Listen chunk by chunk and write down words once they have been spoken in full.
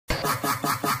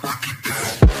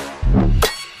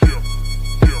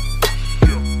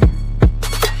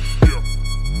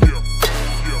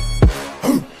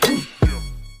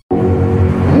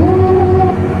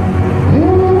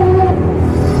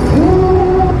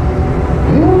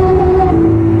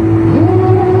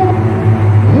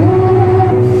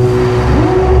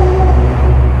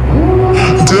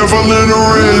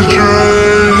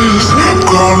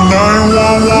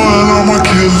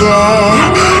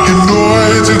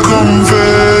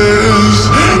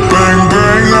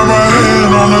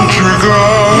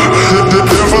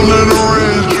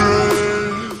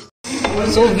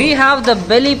we have the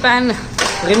belly pan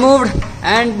removed,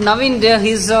 and Naveen there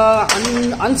he's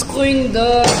unscrewing the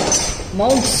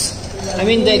mounts. I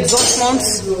mean the exhaust mounts.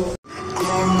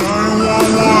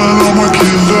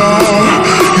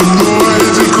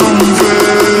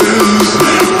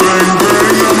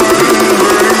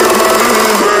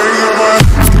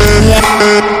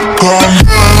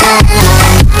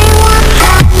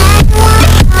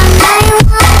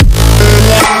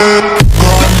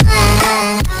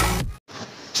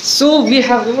 So we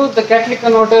have removed the catalytic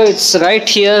converter, it's right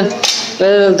here.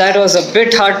 Well, that was a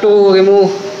bit hard to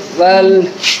remove. Well,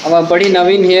 our buddy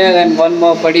Naveen here and one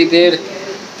more buddy there,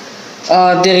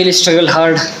 they really struggled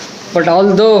hard. But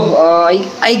although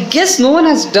I guess no one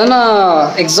has done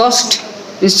a exhaust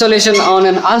installation on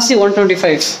an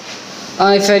RC125.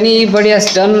 If anybody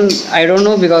has done, I don't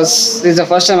know, because this is the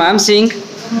first time I'm seeing.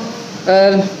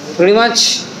 Pretty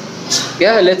much,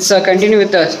 yeah, let's continue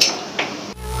with that.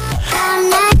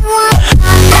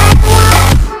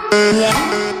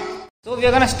 So we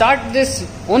are gonna start this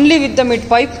only with the mid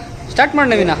pipe. Start ಮಾಡಿ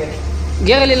ನವೀನ.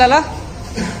 Gear ಅಲ್ಲಿ ಇಲ್ಲಲ್ಲ?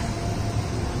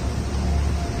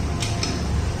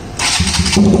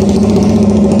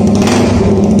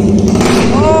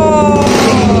 Oh.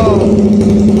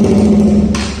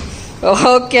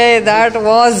 Okay, that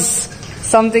was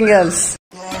something else.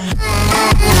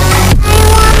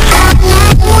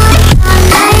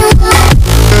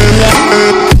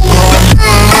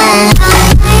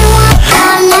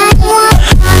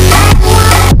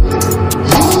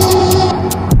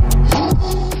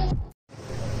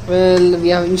 Well, we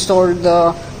have installed the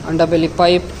underbelly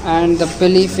pipe and the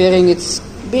belly fairing. It's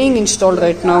being installed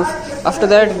right now. After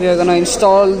that, we are gonna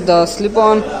install the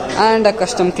slip-on and a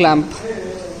custom clamp.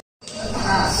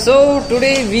 So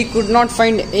today we could not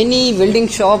find any welding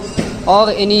shop or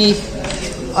any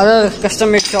other custom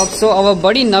made shop. So our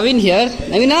buddy Naveen here,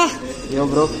 Navina? Yo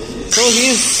bro. So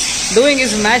he's doing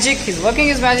his magic. He's working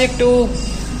his magic to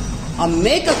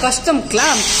make a custom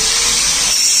clamp.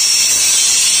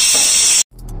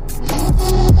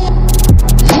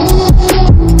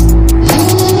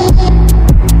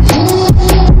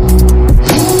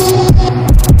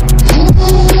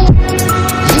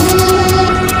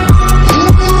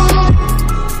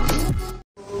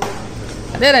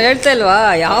 ಅದೇ ನಾನು ಹೇಳ್ತಾ ಇಲ್ವಾ,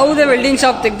 ಯಾವುದೇ welding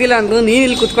shop ತೆಗ್ದಿಲ್ಲ ಅಂದ್ರು ನೀನು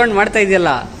ಇಲ್ಲಿ ಕುತ್ಕೊಂಡು ಮಾಡ್ತಾ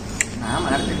ಇದೆಯಲ್ಲ,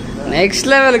 ನೆಕ್ಸ್ಟ್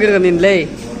ಲೆವೆಲ್ಗೆ ನಿನ್ಲೇ.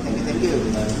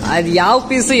 ಅದು ಯಾವ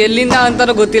ಪೀಸು ಎಲ್ಲಿಂದ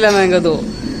ಅಂತಾನೂ ಗೊತ್ತಿಲ್ಲ ನನಗದು,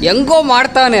 ಹೆಂಗೋ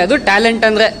ಮಾಡ್ತಾನೆ, ಅದು ಟ್ಯಾಲೆಂಟ್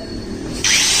ಅಂದ್ರೆ.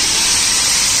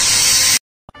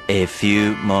 A few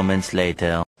moments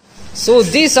later. So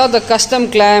these are the custom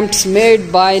clamps made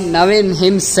by Naveen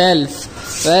himself.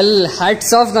 Well, hats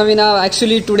off Navina.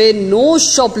 Actually today no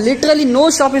shop, literally no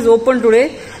shop is open today.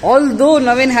 Although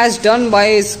Naveen has done by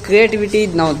his creativity,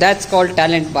 now that's called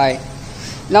talent by.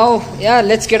 Now yeah,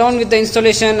 let's get on with the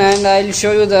installation and I'll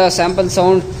show you the sample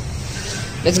sound.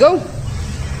 Let's go.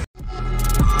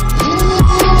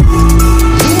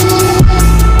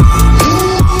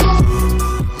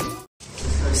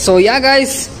 So yeah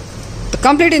guys, the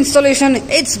complete installation,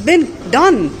 it's been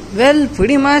done. Well,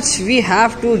 pretty much we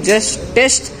have to just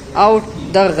test out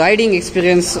the riding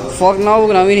experience. For now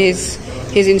Naveen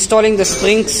he's installing the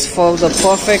springs for the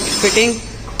perfect fitting.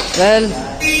 Well,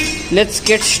 let's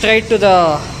get straight to the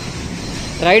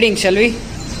riding, shall we?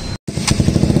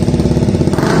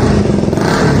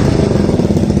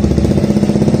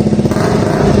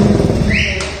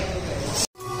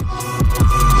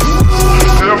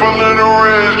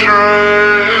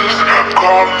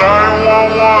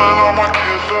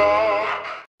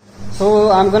 So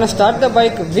I'm gonna start the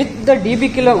bike with the DB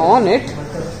killer on it.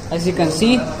 As you can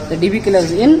see, the DB killer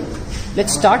is in.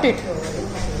 Let's start it.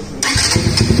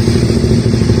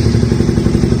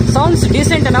 Sounds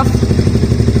decent enough.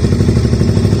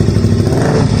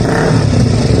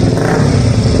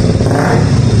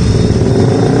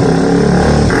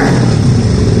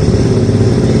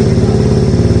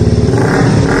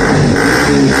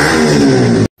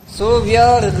 So we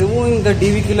are removing the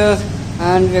DB killer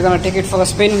and we are gonna take it for a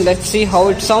spin. Let's see how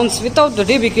it sounds without the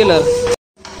DB killer.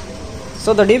 So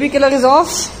the DB killer is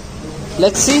off.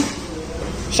 Let's see.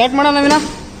 Start mada Navina.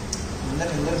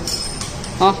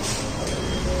 Huh?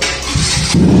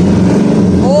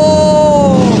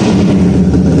 Oh!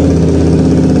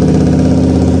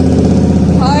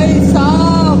 Hi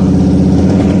Sam.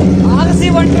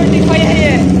 RC125 है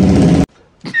ये.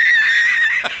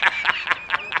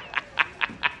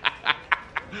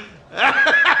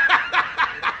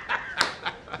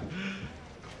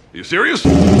 You serious?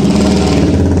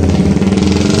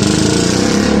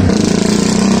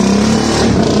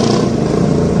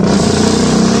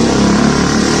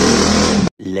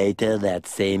 Later that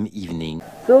same evening.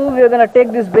 So we are gonna take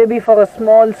this baby for a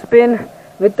small spin.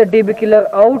 with the DB killer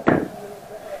out.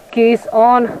 Keys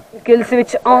on, kill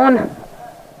switch on.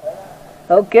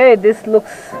 Okay, this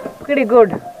looks pretty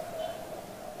good.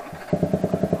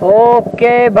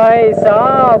 Okay, bhai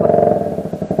saab.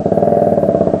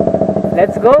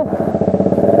 Let's go.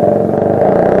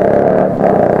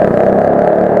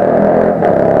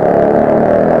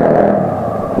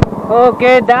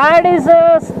 Okay, that is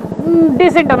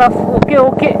decent enough.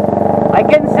 Okay. I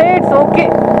can say it's okay,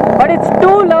 but it's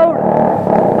too loud.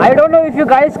 I don't know if you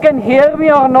guys can hear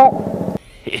me or no.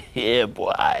 Yeah,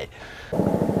 boy.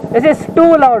 This is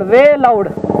too loud, way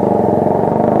loud.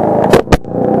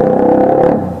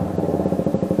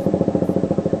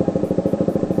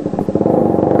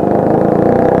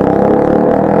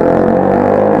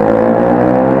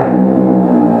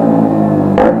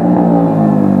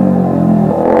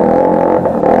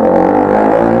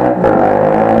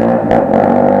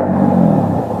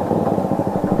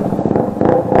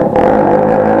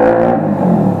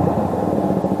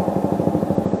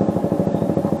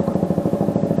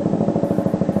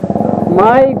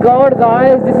 My God,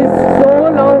 guys, this is so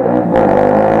loud.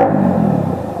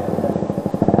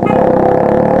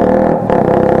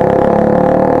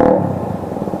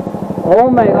 Oh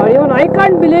my God, even I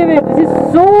can't believe it. This is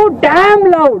so damn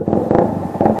loud.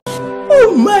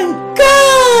 Oh my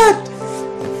God!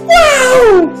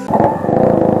 Wow!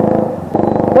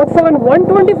 But for an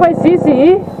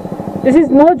 125cc, this is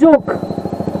no joke.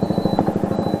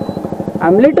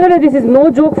 This is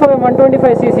no joke for a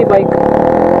 125cc bike.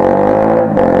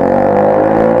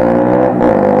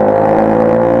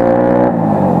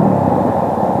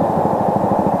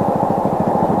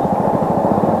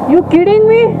 You kidding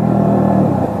me?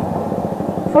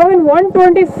 From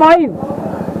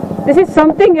 125. This is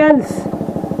something else.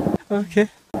 Okay.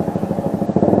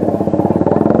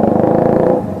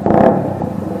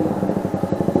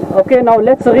 Okay, now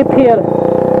let's rip here.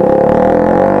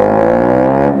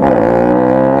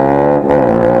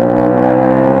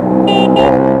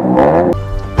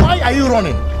 Why are you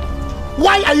running?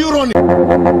 Why are you running?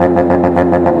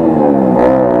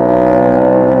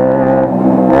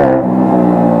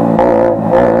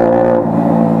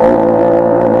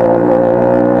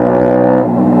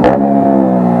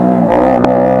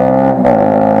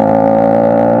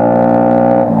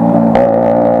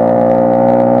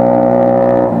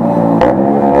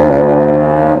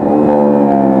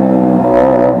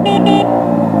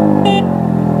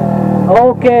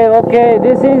 Okay,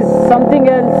 this is something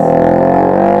else.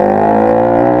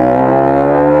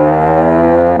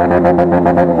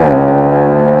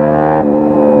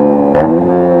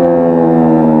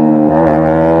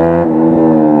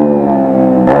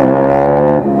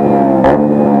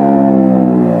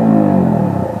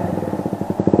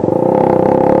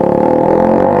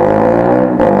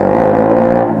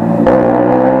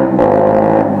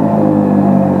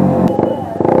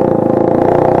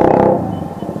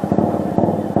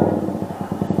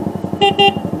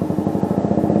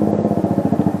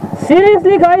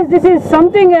 Seriously guys, this is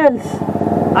something else.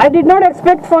 I did not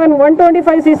expect for an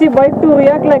 125cc bike to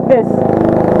react like this.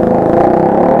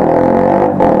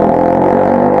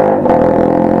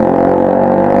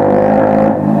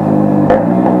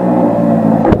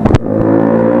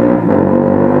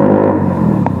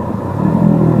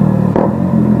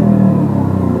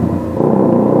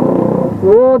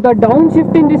 Oh, the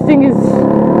downshift in this thing is,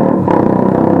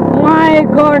 my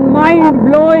God, mind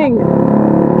blowing.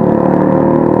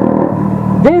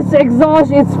 This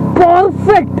exhaust is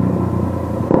perfect.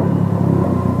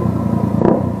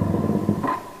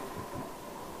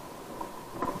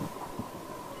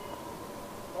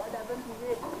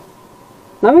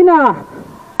 Navina,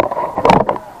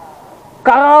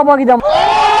 ಖರಾಬಾಗಿದೆ.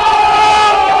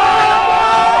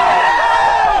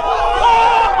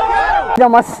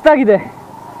 ಮಸ್ತಾಗಿದೆ.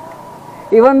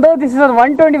 Even though this is a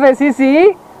 125cc,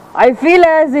 I feel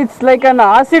as it's like an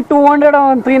RC 200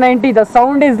 or 390. The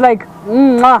sound is like,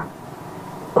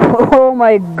 oh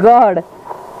my God.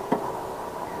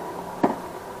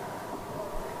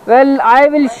 Well, I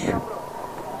will.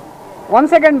 One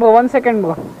second,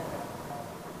 bro.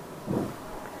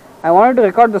 I wanted to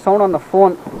record the sound on the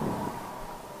phone.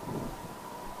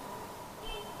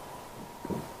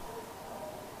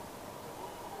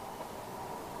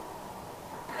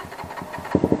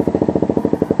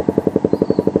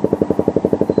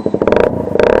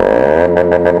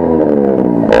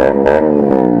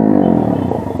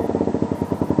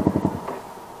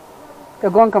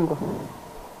 Go on, come go.